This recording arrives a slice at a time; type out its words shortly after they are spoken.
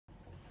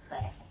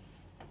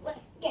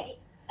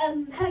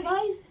Hello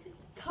guys,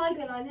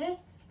 Tigerline here.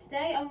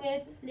 Today I'm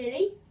with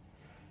Lily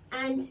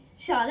and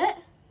Charlotte.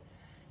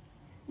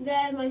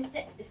 They're my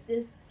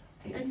stepsisters,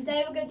 and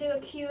today we're going to do a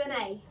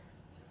Q&A.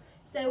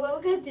 So what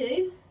we're going to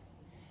do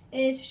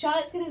is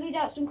Charlotte's going to read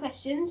out some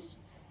questions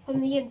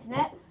from the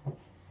internet,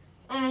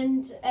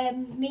 and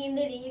me and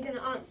Lily are going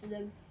to answer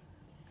them.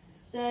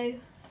 So,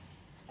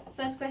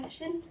 first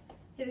question,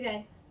 here we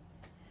go.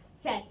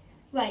 Okay,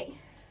 right.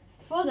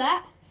 For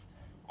that,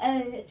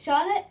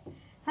 Charlotte,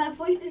 her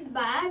voice is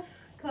bad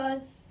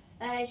because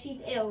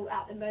she's ill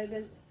at the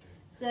moment.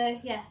 So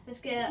yeah, let's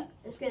get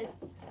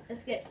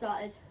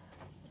started.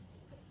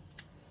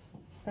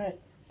 Right.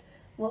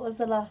 What was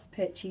the last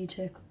picture you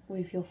took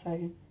with your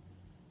phone?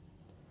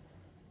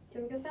 Do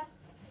you want to go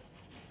first?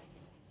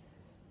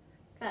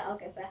 Okay, I'll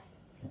go first.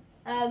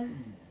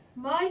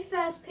 My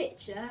first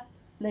picture.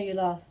 No, your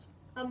last.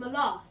 Oh, my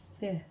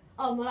last. Yeah.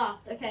 Oh, my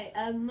last. Okay.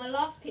 My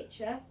last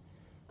picture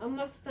on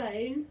my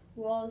phone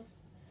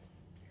was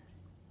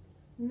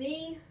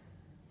me.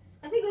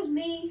 I think it was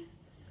me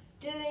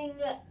doing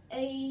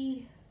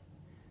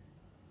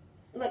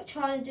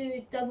trying to do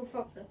a double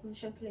front flip on the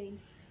trampoline.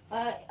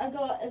 I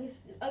got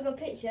a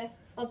picture.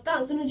 I was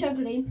bouncing on the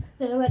trampoline,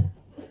 then I went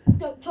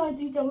trying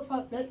to do double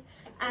front flip,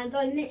 and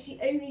I literally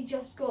only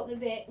just got the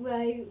bit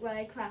where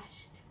I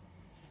crashed.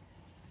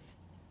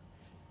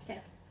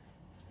 Okay.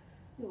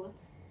 Go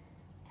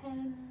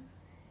on.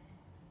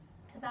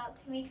 About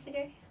 2 weeks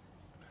ago.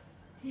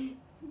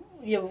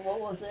 Yeah, but what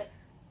was it?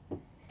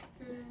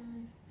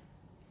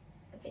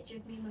 A picture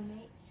of me and my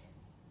mates.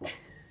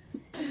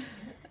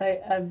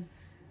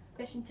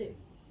 Question 2.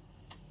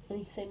 I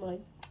need to say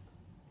mine.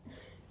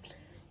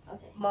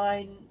 Okay.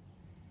 Mine,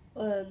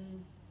 I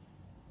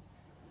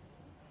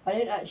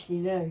don't actually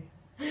know.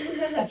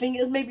 I think it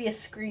was maybe a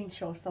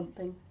screenshot of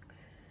something.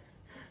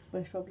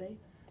 Most probably.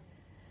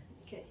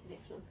 Okay,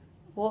 next one.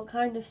 What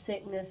kind of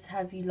sickness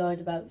have you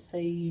lied about so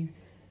you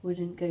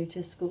wouldn't go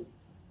to school?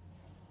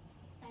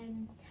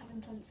 Having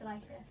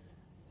tonsillitis.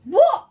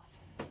 What?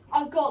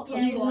 I've got You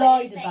tonsillitis.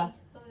 lied about.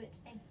 Oh, it's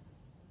Spain.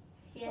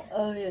 Yeah.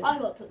 Oh yeah. I've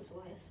got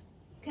tonsillitis.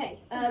 Okay,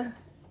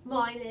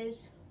 mine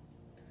is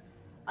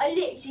I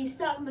literally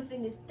stuck my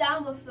fingers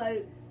down my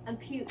throat and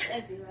puked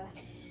everywhere.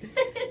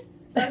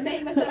 So I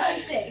made myself very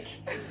sick.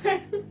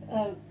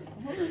 What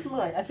was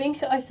mine? I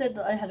think I said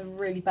that I had a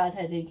really bad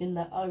headache and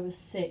that I was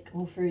sick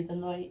all through the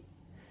night.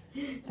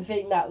 I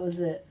think that was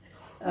it.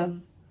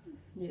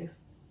 Yeah.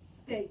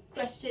 Okay,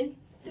 question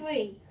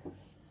 3.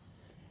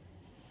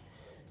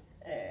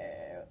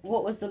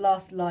 What was the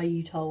last lie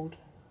you told?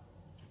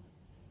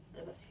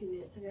 About 2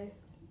 minutes ago.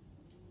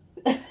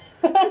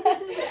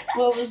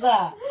 What was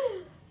that?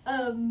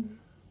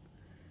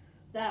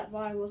 That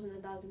Ryan wasn't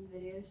allowed in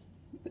videos.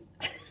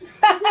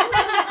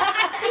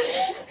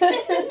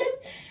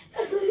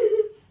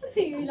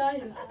 You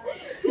lied about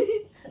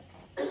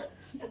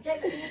that.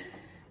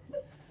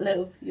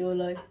 Little, you're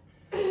low.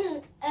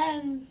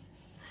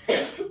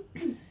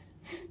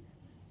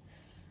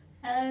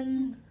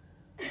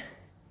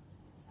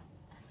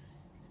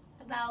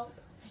 About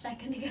a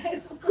second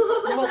ago.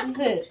 What was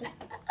it?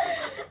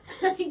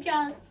 I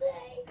can't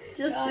say.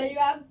 Just Oh, say. you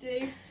have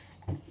to.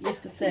 You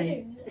have to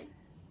say.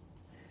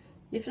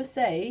 You have to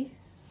say.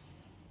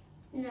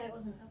 No, it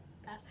wasn't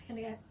that second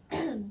ago.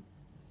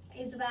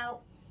 It was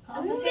about half A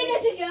a minute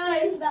second ago.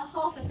 It was about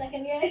half a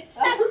second ago.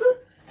 Oh.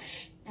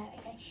 No,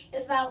 okay. It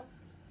was about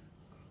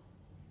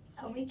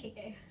a week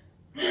ago.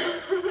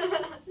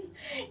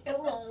 It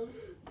was.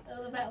 It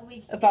was about a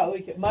week ago. About a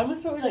week. Mine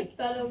was probably like.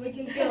 Better, we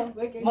can go.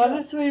 Mine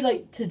was probably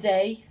like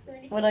today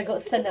when I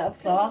got sent out of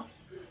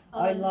class.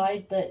 Oh. I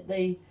lied that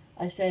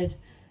I said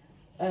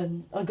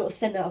I got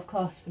sent out of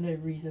class for no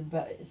reason,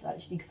 but it's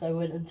actually because I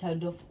went and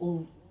turned off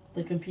all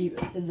the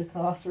computers in the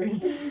classroom.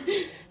 So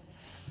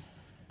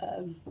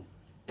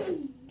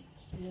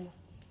yeah.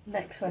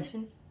 Next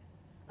question.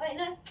 Wait,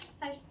 no.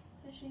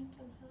 Actually,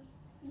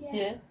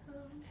 Yeah.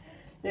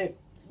 No.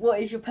 What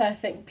is your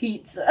perfect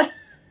pizza?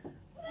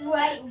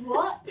 Wait,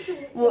 what?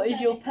 What is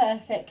your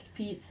perfect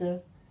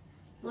pizza?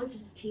 Mine's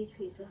just a cheese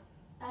pizza.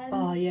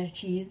 Oh yeah,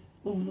 cheese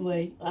all the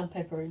way and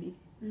pepperoni.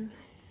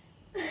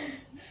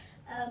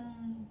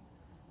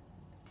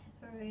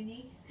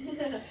 Pepperoni.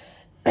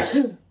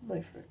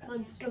 My favourite.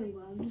 Mine's gummy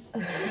worms.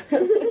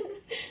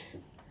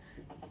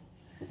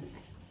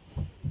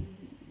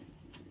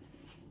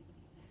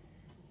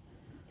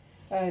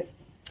 Alright.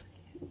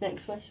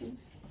 Next question.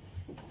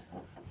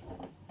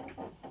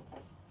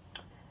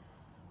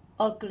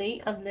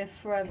 Ugly and live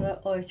forever,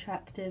 or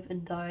attractive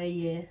and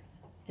die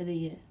in a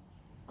year?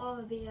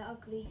 Oh, be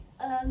ugly.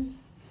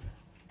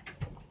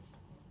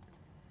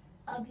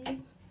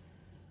 Ugly.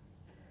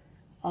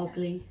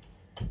 Ugly.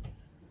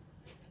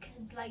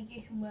 Because like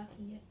you can work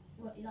on it.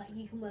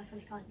 You can work on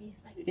it, can't you?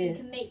 Like Yeah. you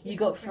can make. You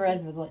got yourself pretty.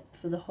 forever, like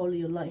for the whole of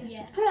your life.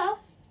 Yeah.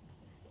 Plus,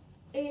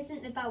 it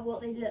isn't about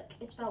what they look.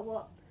 It's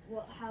about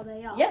how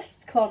they are.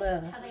 Yes,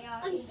 Connor. How they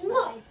are I'm inside.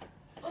 smart.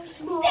 I'm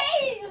smart.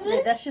 Same.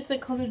 No, that's just a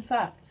common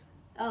fact.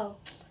 Oh.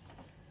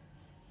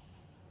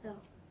 No.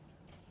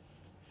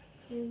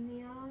 In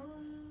the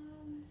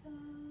arms of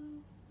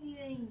the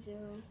angel.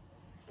 angel.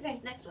 Okay,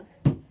 next one.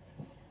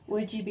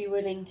 Would you be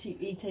willing to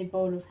eat a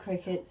bowl of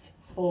crickets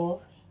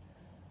for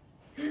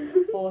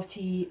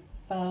 £40,100?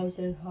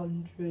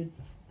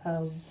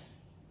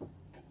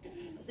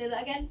 Say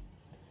that again.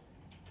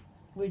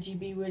 Would you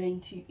be willing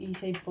to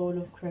eat a bowl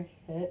of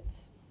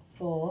crickets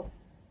for,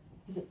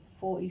 is it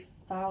 £40,000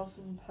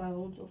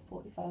 or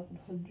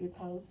 £40,100?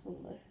 I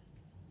don't know.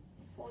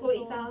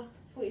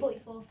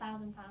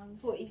 £44,000.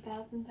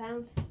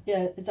 £40,000.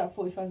 Yeah, is that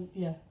 40,000?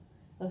 Yeah,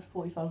 that's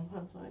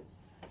 £40,000, right?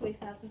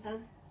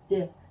 £40,000.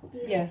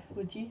 Yeah,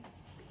 would you?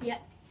 I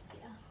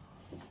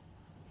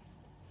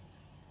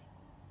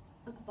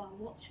could buy a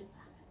watch with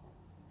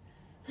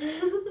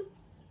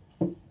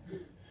that.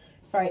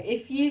 Right,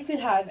 if you could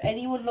have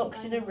anyone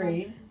locked in a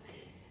room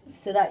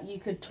so that you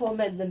could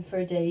torment them for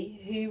a day,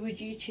 who would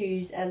you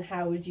choose and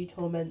how would you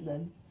torment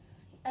them?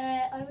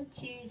 I would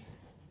choose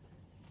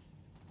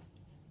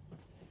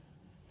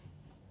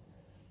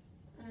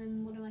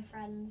one of my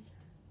friends.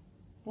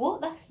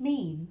 What? That's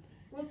mean.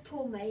 What's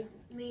torment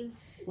mean?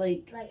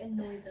 Like, Like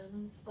annoy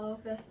them. Oh,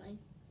 okay.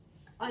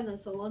 I know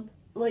someone.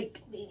 I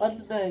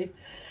don't know.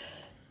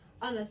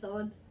 I know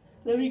someone.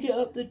 Let me get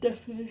up the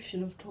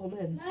definition of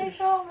torment. No,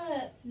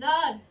 Charlotte.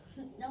 No.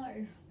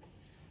 No.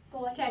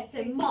 Go on. Okay,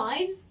 so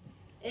mine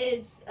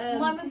is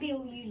Mine would be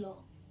all you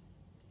lot.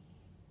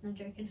 No, I'm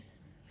joking.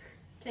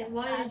 okay,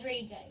 mine That's is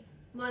really gay.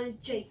 mine is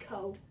Jake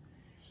Cole.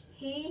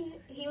 He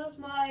was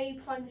my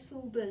primary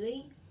school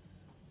bully.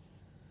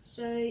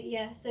 So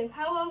yeah, so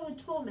how I would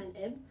torment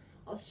him,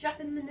 I'll strap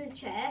him in a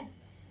chair.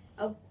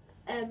 I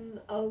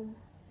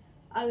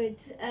would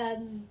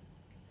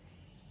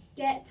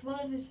get one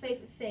of his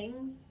favourite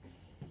things,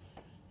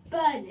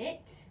 burn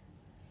it,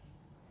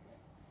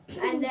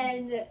 and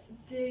then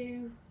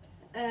do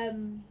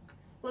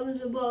one of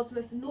the world's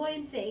most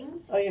annoying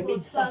things Oh, you for mean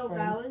 12 suffering.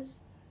 hours.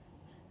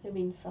 It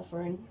means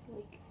suffering.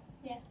 Like,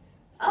 Yeah.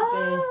 Severe,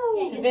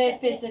 Oh! severe Yeah,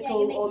 physical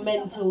you're making or them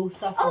mental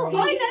suffering. I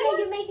know. Yeah,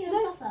 you're making them No.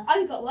 suffer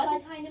I've got one. by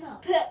tying them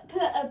up. Put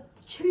a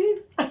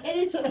tube in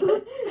his foot,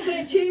 put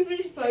a tube in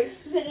his throat,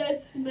 put a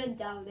cement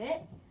down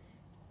it,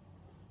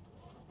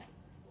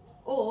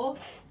 or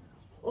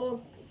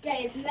get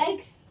his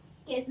legs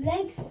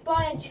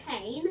by a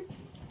chain,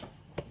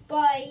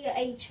 by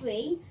a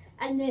tree,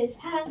 and then his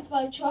hands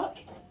by a truck.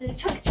 Then the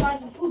truck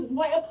tries and pulls him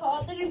right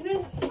apart. Then it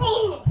goes.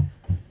 Oh!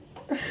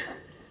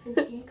 And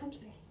here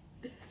comes me.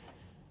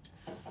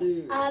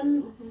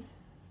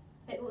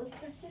 Wait, what was the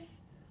question?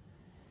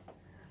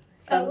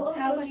 So, what was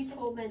how the would you question?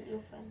 torment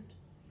your friend?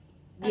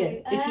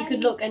 Yeah, if you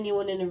could lock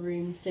anyone in a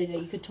room so that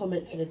you could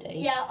torment for the day,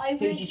 Yeah, I who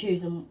would would. you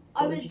choose and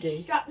I what would would you do?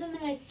 strap them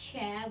in a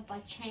chair by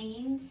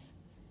chains,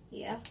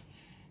 Yeah,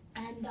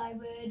 and I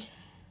would.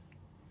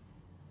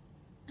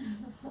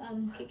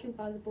 kick him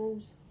by the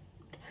balls.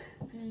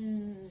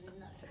 No.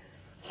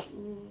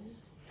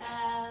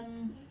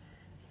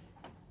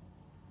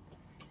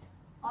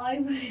 I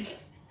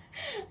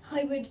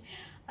would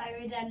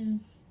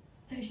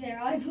push their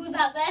eyeballs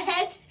out their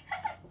head.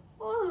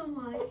 Oh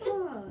my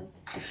god.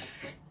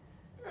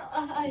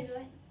 I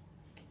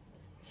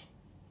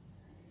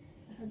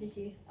How did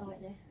you? Oh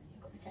wait, no.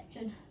 You've got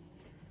protection.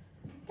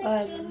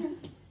 Protection.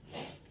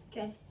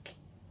 Okay.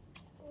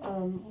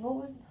 What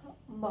would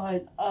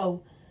mine?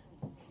 Oh,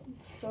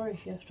 sorry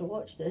if you have to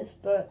watch this,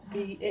 but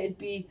it'd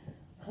be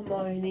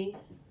Hermione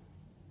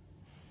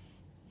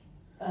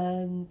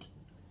and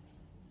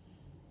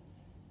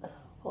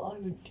what I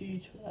would do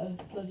to her is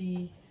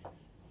bloody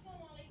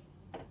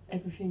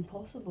everything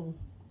possible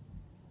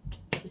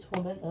to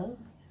torment her.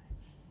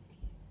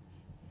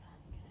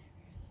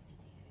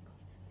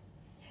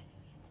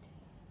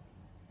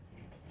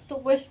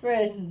 Stop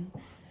whispering.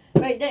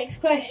 Right, next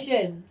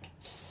question.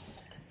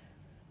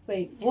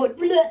 Wait, what?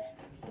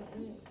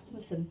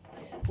 Listen.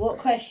 What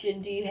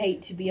question do you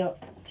hate to be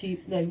up to?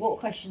 No, what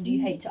question do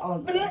you hate to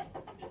answer?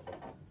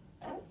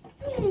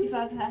 If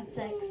I've had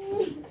sex.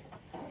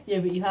 Yeah,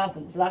 but you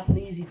haven't, so that's an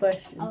easy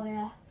question. Oh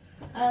yeah.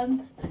 I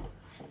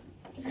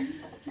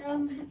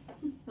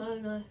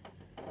don't know.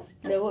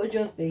 No, what would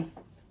yours be?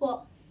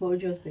 What? What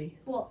would yours be?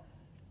 What?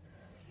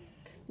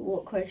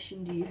 What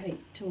question do you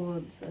hate to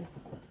answer?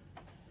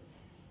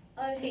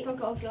 If I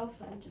got a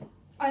girlfriend.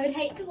 I would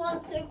hate to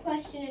answer a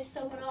question if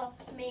someone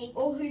asked me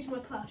Or who's my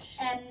crush?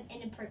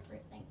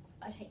 inappropriate things.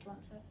 I'd hate to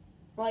answer it.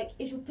 Like,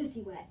 is your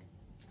pussy wet?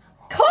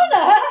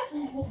 Connor!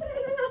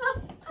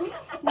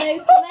 No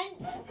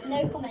comment.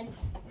 No comment.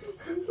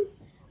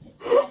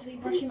 Just casually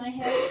brushing my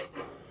hair.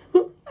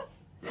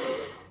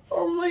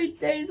 Oh my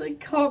days, I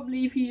can't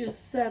believe you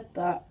just said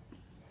that.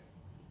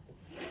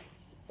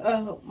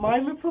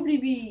 Mine would probably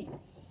be...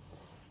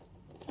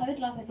 I would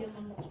laugh if your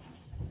mum watched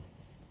this.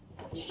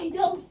 She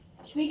does.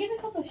 Should we give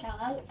a couple of shout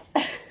outs?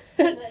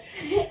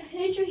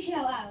 Who should we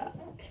shout out?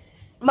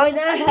 My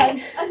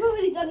nan! I've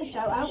already done a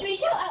shout out. Should we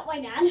shout out my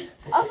nan?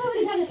 I've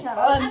already done a shout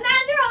out. Amanda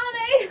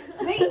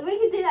Arno! We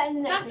can do that in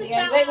the next That's a video.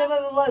 shout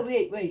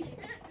Wait.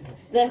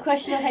 The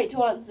question I hate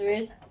to answer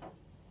is...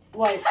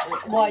 Why do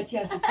you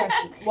have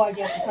depression? Why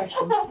do you have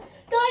depression? Guys,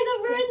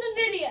 I've ruined the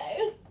video.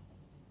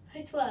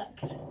 It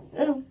worked.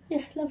 Oh,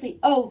 yeah, lovely.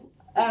 Oh,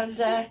 And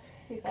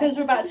because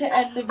we're about to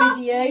end the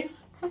video,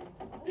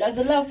 there's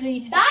a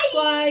lovely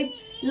subscribe,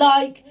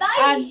 like,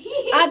 and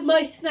add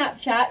my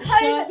Snapchat.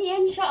 Pose at the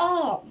end. Shut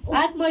up.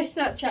 Add my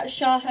Snapchat,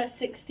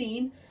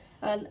 Sharhurst16,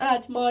 and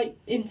add my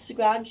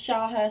Instagram,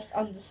 Sharhurst_,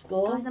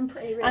 Guys, I'm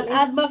pretty ready. and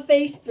add my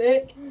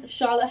Facebook,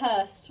 Charlotte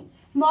Hurst.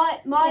 My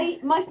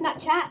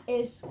Snapchat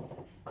is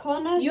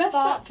Connor You have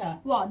Sparks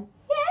Snapchat? 1.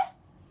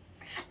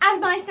 Add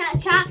my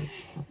Snapchat,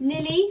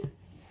 Lily.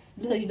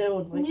 No, you know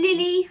what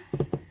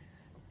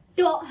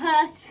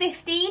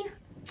Lily.Hurst15,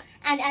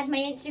 and add my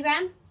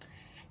Instagram,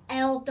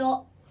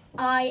 L.ILY.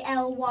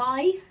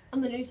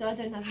 I'm a loser, I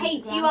don't have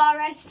Instagram.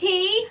 HURST.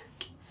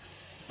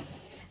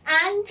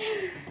 And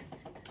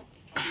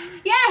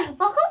yeah,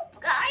 fuck off,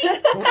 guys.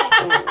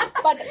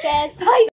 Bye, bitches. Bye.